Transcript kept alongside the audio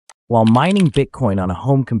While mining Bitcoin on a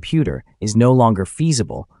home computer is no longer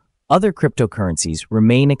feasible, other cryptocurrencies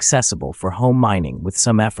remain accessible for home mining with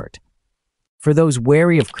some effort. For those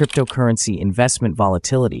wary of cryptocurrency investment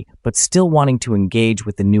volatility but still wanting to engage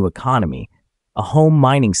with the new economy, a home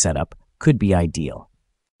mining setup could be ideal.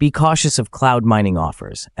 Be cautious of cloud mining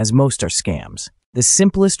offers, as most are scams. The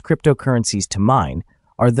simplest cryptocurrencies to mine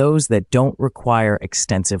are those that don't require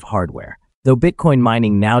extensive hardware. Though Bitcoin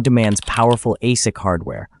mining now demands powerful ASIC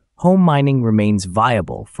hardware, home mining remains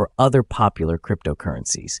viable for other popular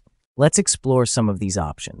cryptocurrencies. Let's explore some of these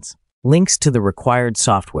options. Links to the required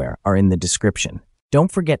software are in the description.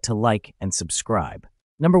 Don't forget to like and subscribe.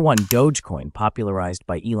 Number 1. Dogecoin, popularized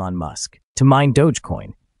by Elon Musk. To mine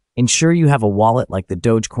Dogecoin, ensure you have a wallet like the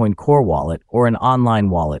Dogecoin Core wallet or an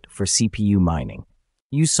online wallet for CPU mining.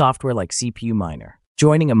 Use software like CPU Miner.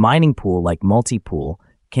 Joining a mining pool like Multipool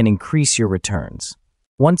can increase your returns.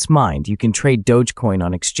 Once mined, you can trade Dogecoin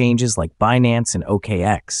on exchanges like Binance and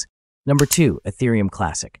OKX. Number 2. Ethereum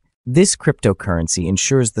Classic. This cryptocurrency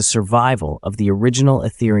ensures the survival of the original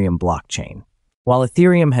Ethereum blockchain. While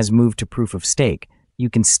Ethereum has moved to proof of stake,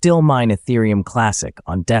 you can still mine Ethereum Classic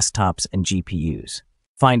on desktops and GPUs.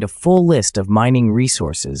 Find a full list of mining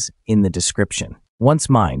resources in the description.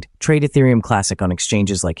 Once mined, trade Ethereum Classic on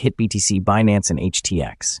exchanges like HitBTC, Binance, and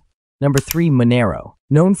HTX. Number 3. Monero.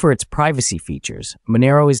 Known for its privacy features,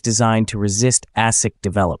 Monero is designed to resist ASIC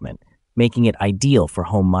development, making it ideal for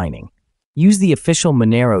home mining. Use the official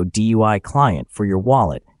Monero DUI client for your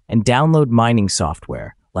wallet and download mining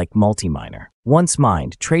software like Multiminer. Once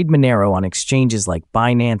mined, trade Monero on exchanges like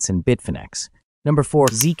Binance and Bitfinex. Number 4.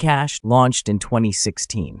 Zcash, launched in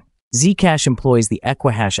 2016. Zcash employs the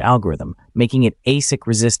Equihash algorithm, making it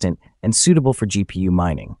ASIC-resistant and suitable for GPU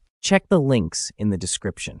mining. Check the links in the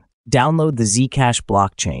description. Download the Zcash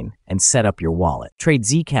blockchain and set up your wallet. Trade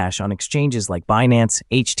Zcash on exchanges like Binance,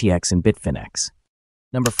 HTX, and Bitfinex.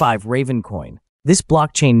 Number 5. Ravencoin. This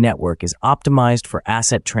blockchain network is optimized for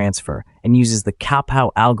asset transfer and uses the Kappa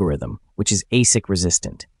algorithm, which is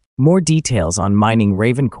ASIC-resistant. More details on mining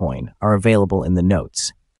Ravencoin are available in the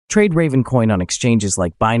notes. Trade Ravencoin on exchanges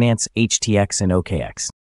like Binance, HTX, and OKX.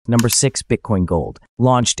 Number 6. Bitcoin Gold.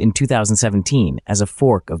 Launched in 2017 as a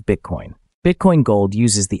fork of Bitcoin. Bitcoin Gold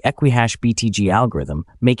uses the Equihash-BTG algorithm,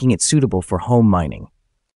 making it suitable for home mining.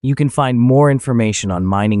 You can find more information on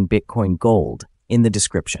mining Bitcoin Gold in the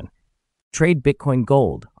description. Trade Bitcoin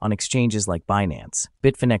Gold on exchanges like Binance,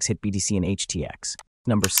 Bitfinex, HitBTC, and HTX.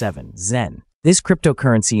 Number 7. Zen. This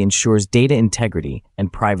cryptocurrency ensures data integrity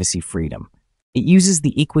and privacy freedom. It uses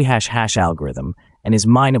the Equihash hash algorithm and is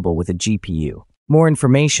mineable with a GPU. More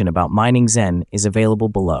information about mining Zen is available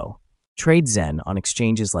below. Trade Zen on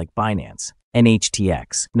exchanges like Binance and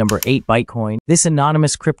HTX. Number 8. Vertcoin. This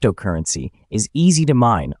anonymous cryptocurrency is easy to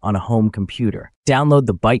mine on a home computer. Download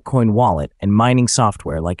the Vertcoin wallet and mining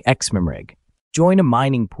software like Xmemrig. Join a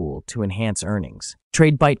mining pool to enhance earnings.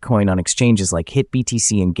 Trade Vertcoin on exchanges like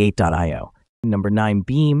HitBTC and Gate.io. Number 9.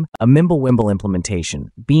 Beam, a Mimblewimble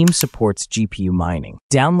implementation. Beam supports GPU mining.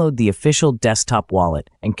 Download the official desktop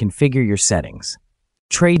wallet and configure your settings.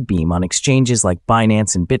 Trade Beam on exchanges like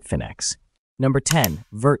Binance and Bitfinex. Number 10.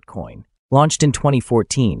 Vertcoin. Launched in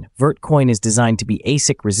 2014, Vertcoin is designed to be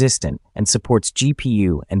ASIC-resistant and supports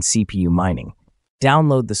GPU and CPU mining.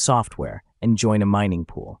 Download the software and join a mining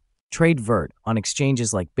pool. Trade Vert on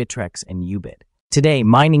exchanges like Bittrex and Ubit. Today,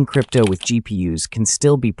 mining crypto with GPUs can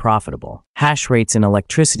still be profitable. Hash rates and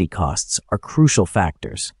electricity costs are crucial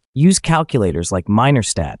factors. Use calculators like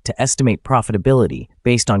MinerStat to estimate profitability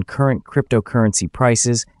based on current cryptocurrency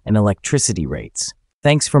prices and electricity rates.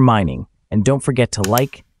 Thanks for mining, and don't forget to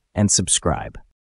like and subscribe.